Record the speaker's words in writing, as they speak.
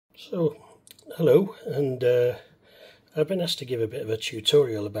So, hello, and I've been asked to give a bit of a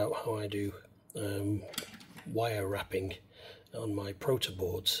tutorial about how I do wire wrapping on my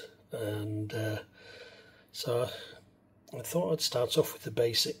protoboards, and so I thought I'd start off with the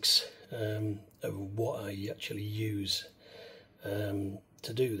basics of what I actually use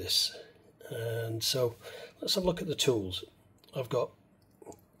to do this. And so let's have a look at the tools. I've got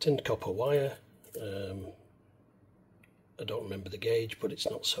tinned copper wire. I don't remember the gauge, but it's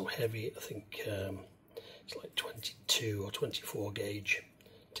not so heavy. I think it's like 22 or 24 gauge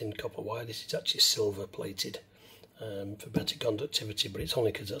tinned copper wire. This is actually silver plated for better conductivity, but it's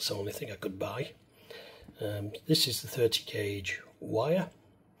only because that's the only thing I could buy. This is the 30 gauge wire,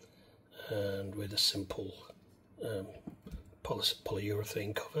 and with a simple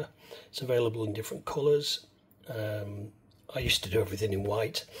polyurethane cover. It's available in different colours. I used to do everything in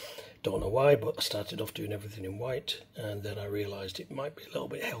white. Don't know why, but I started off doing everything in white, and then I realised it might be a little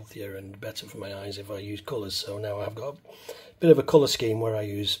bit healthier and better for my eyes if I use colours. So now I've got a bit of a colour scheme where I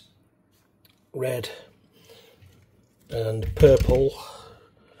use red and purple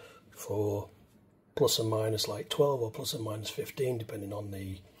for plus and minus like 12 or plus and minus 15, depending on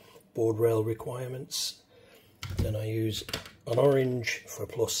the board rail requirements. Then I use an orange for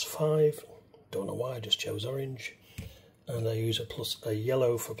plus 5. Don't know why, I just chose orange. And I use a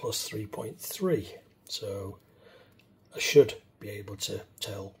yellow for plus 3.3, so I should be able to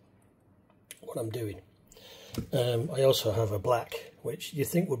tell what I'm doing. I also have a black, which you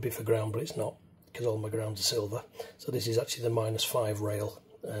think would be for ground, but it's not, because all my grounds are silver. So this is actually the -5 rail.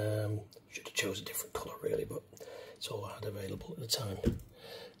 Should have chose a different colour really, but it's all I had available at the time.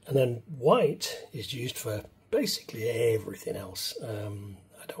 And then white is used for basically everything else.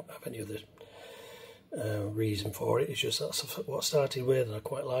 I don't have any other reason for it. It's just that's what I started with, and I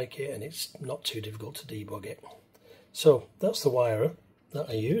quite like it, and it's not too difficult to debug it. So that's the wire that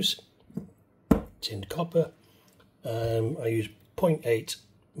I use. Tinned copper. I use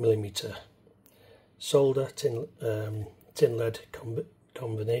 0.8mm solder tin lead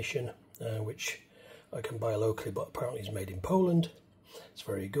combination, which I can buy locally, but apparently is made in Poland. It's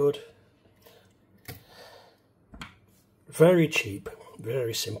very good, very cheap,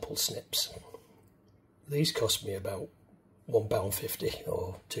 very simple snips. These cost me about £1.50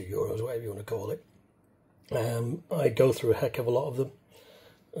 or €2, whatever you want to call it. I go through a heck of a lot of them.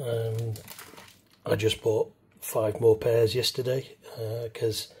 I just bought 5 more pairs yesterday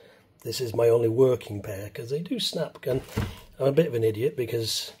because this is my only working pair, because they do snap. And I'm a bit of an idiot,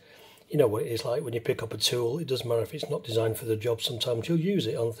 because you know what it is like when you pick up a tool. It doesn't matter if it's not designed for the job, sometimes you'll use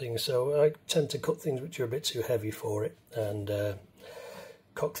it on things. So I tend to cut things which are a bit too heavy for it, and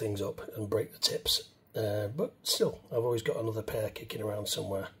cock things up and break the tips. But still, I've always got another pair kicking around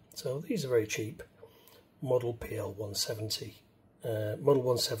somewhere. So these are very cheap. Model PL 170, Model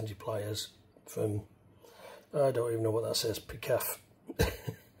 170 pliers from, I don't even know what that says, Picaf.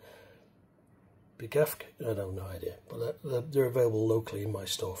 Picaf? I have no idea. But they're available locally in my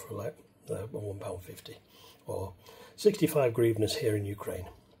store for like £1.50 or 65 hryvnias here in Ukraine.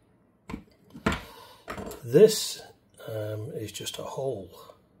 This is just a hole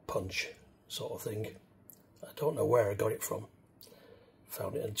punch sort of thing. I don't know where I got it from.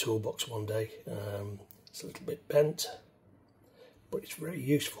 Found it in a toolbox one day. It's a little bit bent, but it's very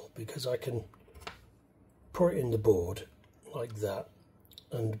useful because I can put it in the board like that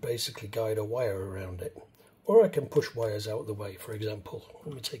and basically guide a wire around it. Or I can push wires out of the way, for example.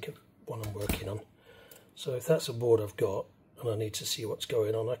 Let me take one I'm working on. So if that's a board I've got and I need to see what's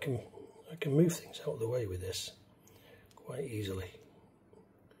going on, I can move things out of the way with this quite easily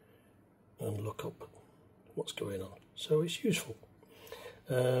and look up what's going on. So it's useful.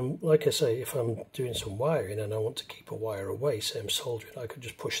 Like I say, if I'm doing some wiring and I want to keep a wire away, say I'm soldering, I could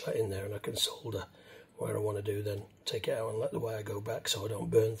just push that in there and I can solder where I want to do, then take it out and let the wire go back so I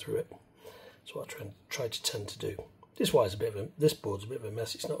don't burn through it. That's what I try to tend to do. This board's a bit of a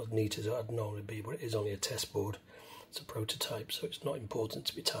mess. It's not as neat as I'd normally be, but it is only a test board. It's a prototype, so it's not important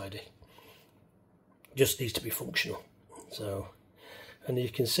to be tidy. It just needs to be functional. So, and you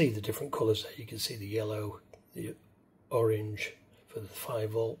can see the different colours there. You can see the yellow, the orange for the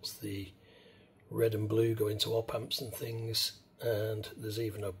 5 volts, the red and blue go into op amps and things, and there's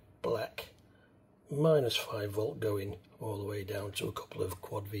even a black -5 volt going all the way down to a couple of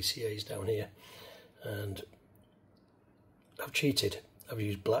quad VCAs down here. And I've cheated. I've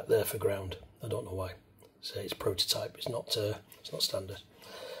used black there for ground. I don't know why. Say it's prototype. It's not standard.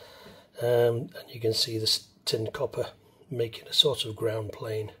 And you can see this tin copper making a sort of ground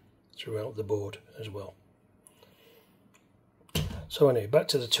plane throughout the board as well. So anyway, back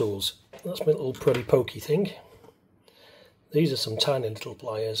to the tools. That's my little pretty pokey thing. These are some tiny little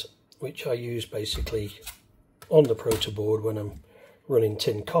pliers which I use basically on the protoboard when I'm running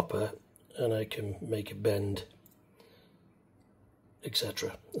tin copper, and I can make a bend,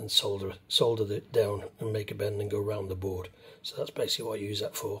 etc., and solder it down and make a bend and go around the board. So that's basically what I use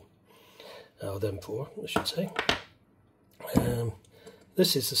that for, or them for, I should say.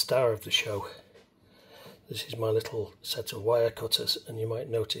 This is the star of the show. This is my little set of wire cutters, and you might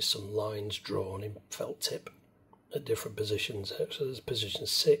notice some lines drawn in felt tip at different positions. So there's position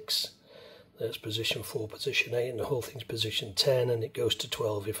 6, there's position 4, position 8, and the whole thing's position 10, and it goes to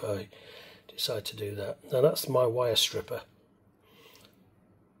 12 if I decide to do that. Now that's my wire stripper.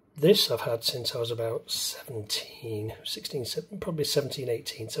 This I've had since I was about 17, probably 17,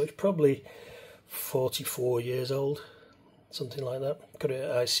 18, so it's probably 44 years old, something like that. Got it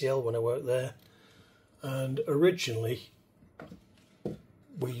at ICL when I worked there, and originally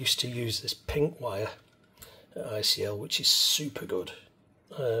we used to use this pink wire at ICL, which is super good.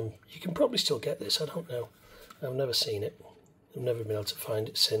 You can probably still get this, I don't know, I've never seen it, I've never been able to find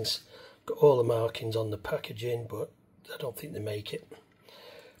it since. Got all the markings on the packaging, but I don't think they make it.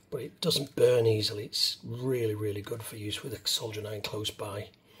 But it doesn't burn easily. It's really, really good for use with a soldering iron close by.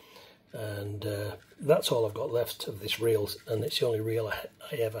 And that's all I've got left of this reel, and it's the only reel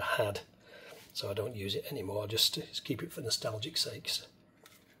I ever had. So I don't use it anymore, just keep it for nostalgic sakes.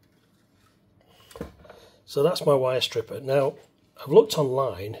 So that's my wire stripper. Now, I've looked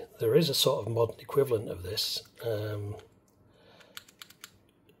online, there is a sort of modern equivalent of this. I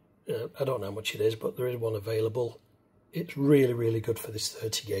don't know how much it is, but there is one available. It's really, really good for this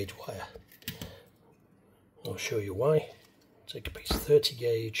 30 gauge wire. I'll show you why. Take a piece of 30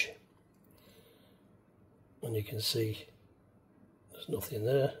 gauge, and you can see there's nothing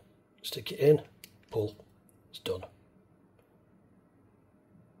there. Stick it in, pull, it's done.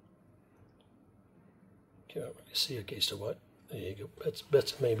 Can't really see against the white. There you go. It's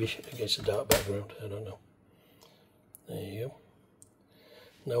better maybe against a dark background, I don't know. There you go.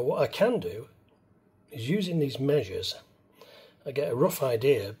 Now what I can do is, using these measures, I get a rough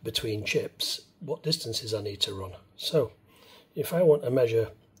idea between chips what distances I need to run. So if I want a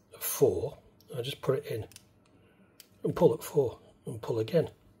measure of 4, I just put it in and pull at 4 and pull again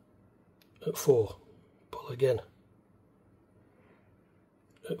at 4, pull again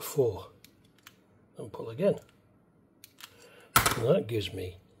at 4 and pull again. And that gives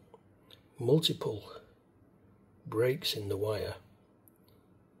me multiple breaks in the wire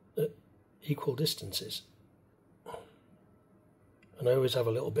at equal distances. And I always have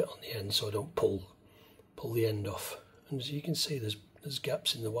a little bit on the end so I don't pull the end off. And as you can see, there's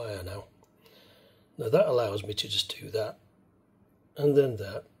gaps in the wire now. Now that allows me to just do that, and then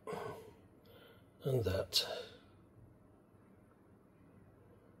that, and that.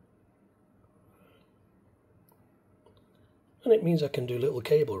 And it means I can do little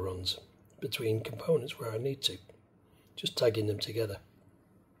cable runs between components where I need to, just tagging them together.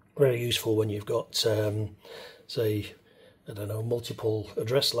 Very useful when you've got, say, I don't know, multiple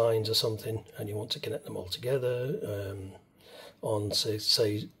address lines or something, and you want to connect them all together on, say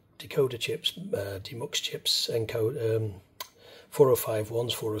decoder chips, demux chips, encode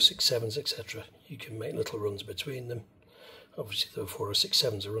 405.1s, 406.7s, etc. You can make little runs between them. Obviously, the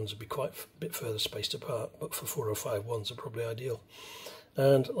 406.7s, the runs would be quite a bit further spaced apart, but for 405.1s are probably ideal.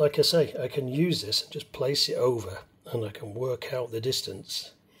 And like I say, I can use this and just place it over, and I can work out the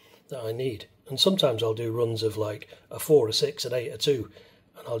distance that I need. And sometimes I'll do runs of like a 4, a 6, an 8, a 2,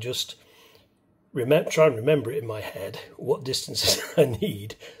 and I'll just try and remember it in my head what distances I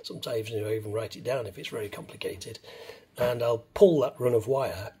need. Sometimes I even write it down if it's very complicated, and I'll pull that run of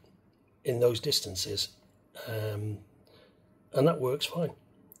wire in those distances, and that works fine.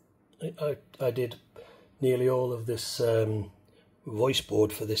 I did nearly all of this voice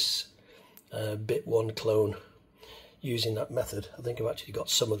board for this bit 1 clone using that method. I think I've actually got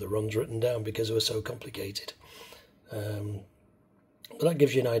some of the runs written down because they were so complicated. But that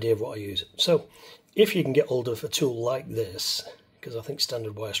gives you an idea of what I use. So if you can get hold of a tool like this, because I think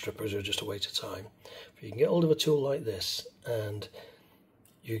standard wire strippers are just a waste of time, if you can get hold of a tool like this and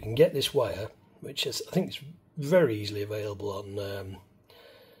you can get this wire, which is, I think it's very easily available on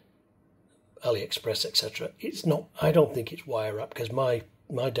AliExpress, etc. It's not, I don't think it's wire wrap, because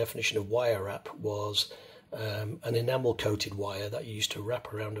my definition of wire wrap was an enamel coated wire that you used to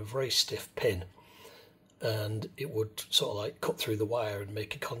wrap around a very stiff pin, and it would sort of like cut through the wire and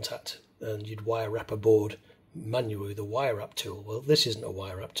make a contact, and you'd wire wrap a board manually with a wire wrap tool. Well, this isn't a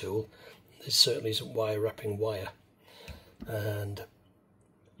wire wrap tool. This certainly isn't wire wrapping wire, and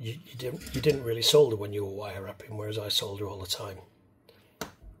you didn't really solder when you were wire wrapping, whereas I solder all the time.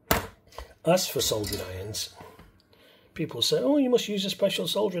 As for soldering irons, people say, oh, you must use a special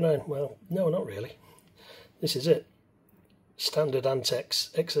soldering iron. Well, no, not really. This is it. Standard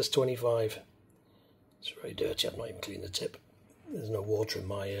Antex XS25. It's very dirty. I've not even cleaned the tip. There's no water in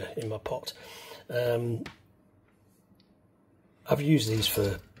my pot. I've used these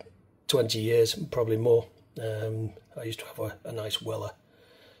for 20 years, probably more. I used to have a nice Weller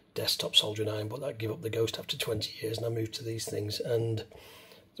desktop soldering iron, but that gave up the ghost after 20 years, and I moved to these things, and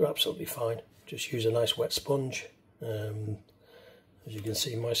they're absolutely fine. Just use a nice wet sponge. As you can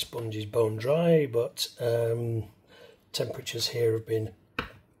see, my sponge is bone dry, but temperatures here have been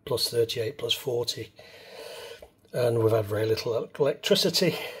plus 38, plus 40, and we've had very little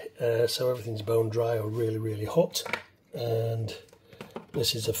electricity, so everything's bone dry or really, really hot. And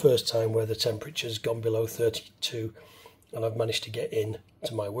this is the first time where the temperature's gone below 32, and I've managed to get in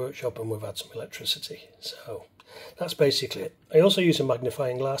to my workshop and we've had some electricity. So that's basically it. I also use a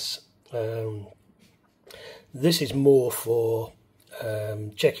magnifying glass. This is more for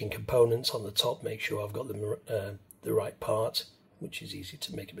checking components on the top, make sure I've got the right part, which is easy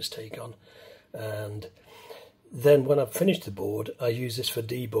to make a mistake on. And then when I've finished the board, I use this for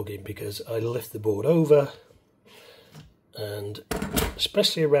debugging, because I lift the board over, and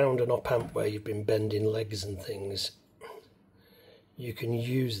especially around an op-amp where you've been bending legs and things, you can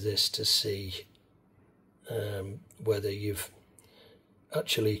use this to see whether you've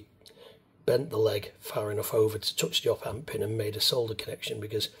actually bent the leg far enough over to touch the op-amp pin and made a solder connection,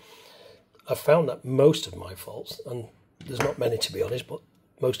 because I've found that most of my faults, and there's not many to be honest, but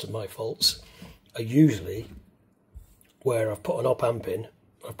most of my faults are usually where I've put an op-amp in,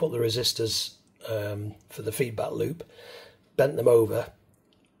 I've put the resistors for the feedback loop, bent them over,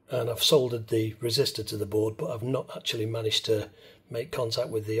 and I've soldered the resistor to the board, but I've not actually managed to make contact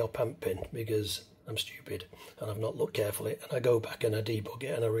with the op-amp pin because I'm stupid and I've not looked carefully, and I go back and I debug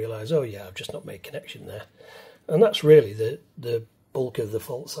it and I realise, oh yeah, I've just not made connection there. And that's really the bulk of the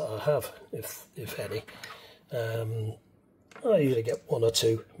faults that I have, if any. I usually get one or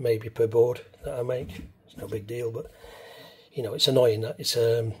two maybe per board that I make. It's no big deal, but you know, it's annoying that it's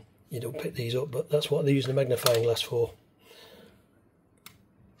you don't pick these up, but that's what they use the magnifying glass for.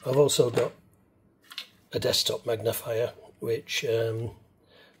 I've also got a desktop magnifier, which I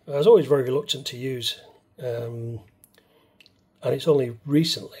was always very reluctant to use, and it's only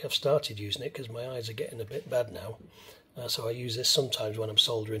recently I've started using it because my eyes are getting a bit bad now. So I use this sometimes when I'm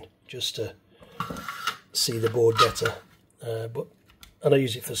soldering, just to see the board better. And I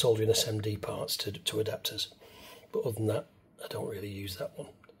use it for soldering SMD parts to adapters. But other than that, I don't really use that one.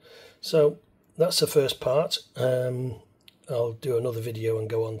 So that's the first part. I'll do another video and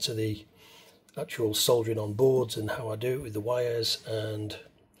go on to the actual soldering on boards and how I do it with the wires, and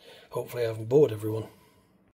hopefully I haven't bored everyone.